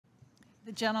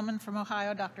The gentleman from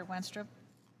Ohio, Dr. Wenstrup.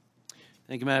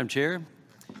 Thank you, Madam Chair.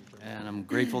 And I'm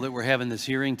grateful that we're having this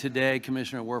hearing today.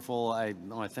 Commissioner Werfel, I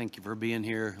want to thank you for being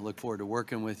here. Look forward to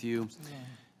working with you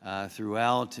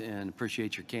throughout and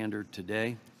appreciate your candor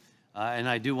today. And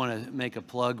I do want to make a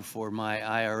plug for my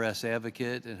IRS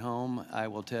advocate at home. I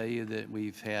will tell you that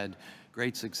we've had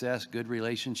great success, good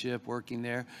relationship working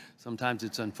there. Sometimes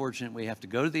it's unfortunate we have to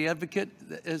go to the advocate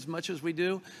as much as we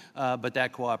do, but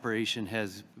that cooperation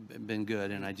has been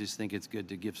good, and I just think it's good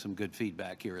to give some good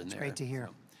feedback here and there. Great to hear.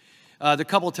 The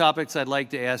couple topics I'd like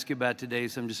to ask you about today,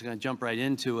 so I'm just going to jump right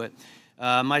into it.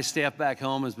 My staff back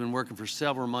home has been working for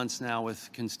several months now with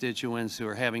constituents who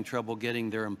are having trouble getting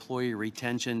their employee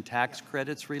retention tax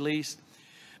credits released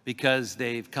because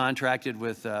they've contracted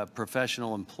with a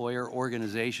professional employer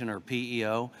organization, or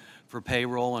PEO, for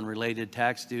payroll and related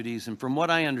tax duties. And from what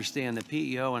I understand, the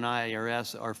PEO and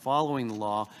IRS are following the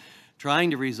law, trying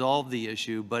to resolve the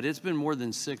issue, but it's been more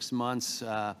than 6 months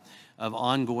of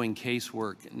ongoing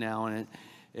casework now, and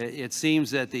it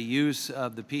seems that the use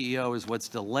of the PEO is what's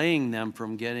delaying them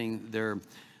from getting their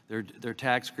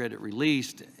tax credit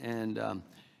released. And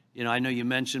you know, I know you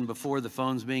mentioned before the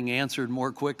phones being answered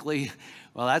more quickly.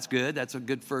 Well, that's good. That's a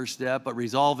good first step, but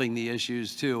resolving the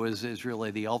issues too is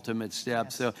really the ultimate step.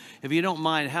 Yes. So if you don't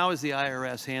mind, how is the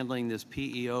IRS handling this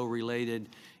PEO-related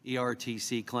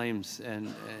ERTC claims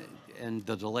and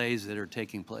the delays that are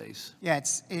taking place? Yeah,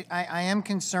 I am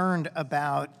concerned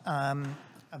about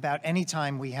any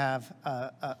time we have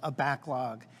a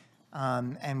backlog,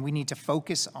 and we need to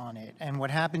focus on it. And what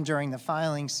happened during the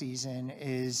filing season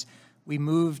is we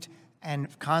moved and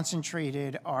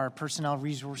concentrated our personnel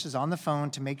resources on the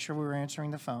phone to make sure we were answering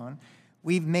the phone.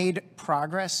 We've made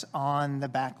progress on the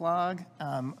backlog.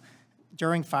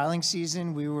 During filing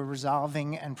season, we were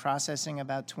resolving and processing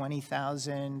about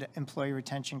 20,000 employee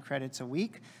retention credits a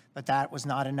week, but that was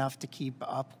not enough to keep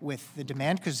up with the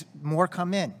demand because more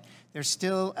come in. There's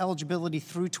still eligibility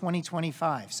through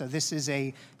 2025, so this is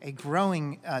a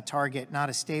growing target, not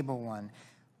a stable one.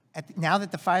 Now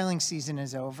that the filing season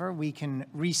is over, we can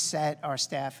reset our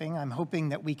staffing. I'm hoping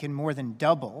that we can more than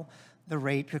double the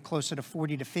rate to closer to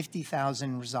 40 to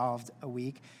 50,000 resolved a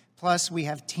week. Plus, we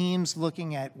have teams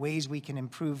looking at ways we can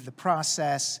improve the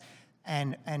process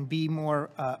and be more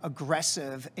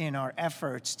aggressive in our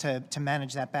efforts to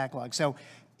manage that backlog. So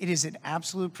it is an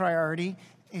absolute priority.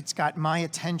 It's got my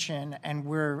attention, and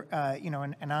we're,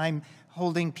 and I'm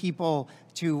holding people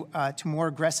to more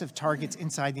aggressive targets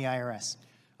inside the IRS.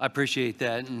 I appreciate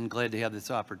that, and glad to have this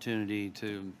opportunity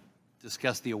to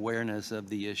discuss the awareness of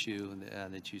the issue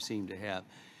that you seem to have.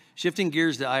 Shifting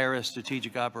gears to IRS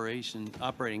Strategic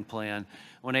Operating Plan,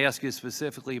 I want to ask you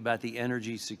specifically about the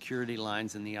energy security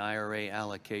lines and the IRA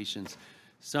allocations.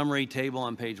 Summary table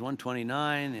on page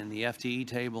 129 and the FTE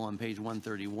table on page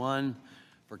 131.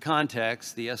 For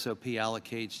context, the SOP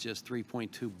allocates just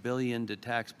 $3.2 billion to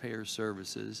taxpayer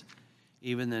services.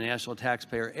 Even the National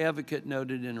Taxpayer Advocate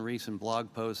noted in a recent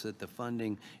blog post that the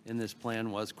funding in this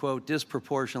plan was, quote,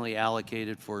 disproportionately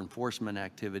allocated for enforcement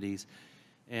activities,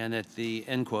 and that the,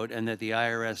 end quote, and that the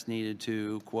IRS needed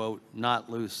to, quote,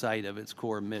 not lose sight of its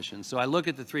core mission. So I look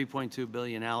at the $3.2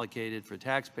 billion allocated for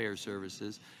taxpayer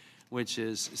services, which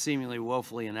is seemingly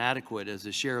woefully inadequate as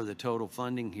a share of the total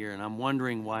funding here, and I'm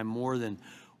wondering why more than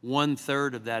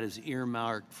 1/3 of that is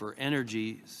earmarked for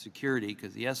energy security,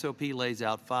 because the SOP lays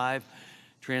out 5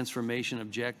 transformation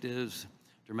objectives: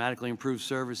 dramatically improve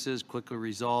services, quickly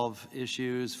resolve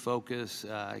issues, focus,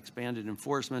 expanded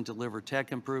enforcement, deliver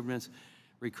tech improvements,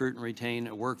 recruit and retain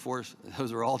a workforce.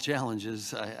 Those are all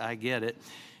challenges, I get it.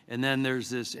 And then there's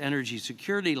this energy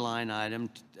security line item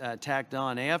tacked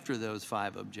on after those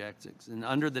 5 objectives. And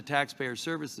under the taxpayer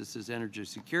services, this energy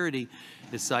security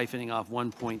is siphoning off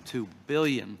 $1.2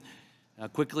 billion.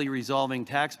 Quickly resolving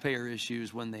taxpayer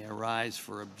issues when they arise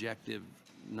for objective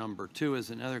number 2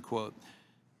 is another quote.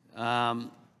 Let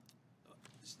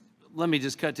me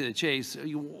just cut to the chase.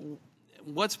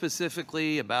 What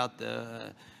specifically about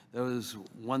those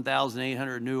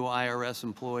 1,800 new IRS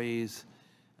employees,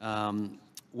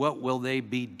 what will they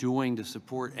be doing to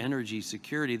support energy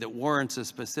security that warrants a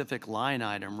specific line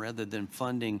item rather than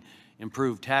funding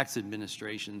improved tax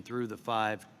administration through the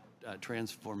 5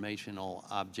 transformational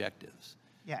objectives?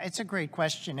 Yeah, it's a great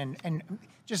question, and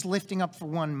just lifting up for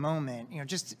one moment,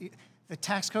 just the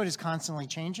tax code is constantly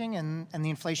changing, and the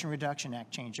Inflation Reduction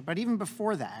Act changed. But even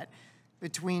before that,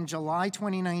 Between July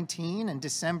 2019 and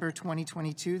December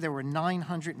 2022, there were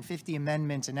 950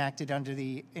 amendments enacted under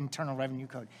the Internal Revenue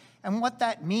Code. And what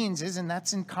that means is, and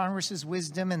that's in Congress's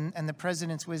wisdom and the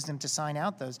president's wisdom to sign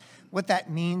out those, what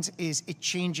that means is it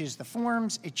changes the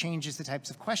forms, it changes the types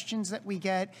of questions that we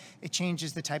get, it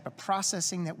changes the type of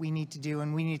processing that we need to do,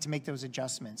 and we need to make those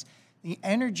adjustments. The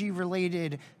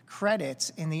energy-related credits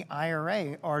in the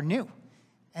IRA are new,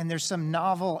 and there's some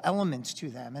novel elements to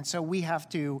them. And so we have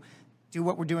to do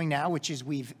what we're doing now, which is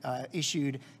we've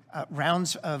issued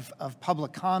rounds of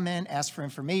public comment, asked for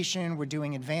information. We're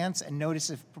doing advance and notice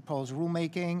of proposed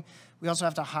rulemaking. We also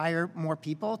have to hire more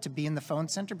people to be in the phone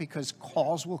center because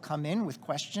calls will come in with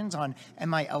questions on,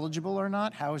 am I eligible or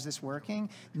not? How is this working?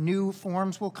 New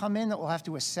forms will come in that we'll have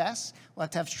to assess. We'll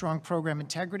have to have strong program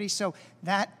integrity. So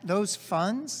those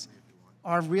funds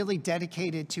are really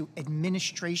dedicated to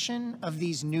administration of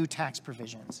these new tax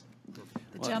provisions.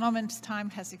 The gentleman's time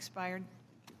has expired.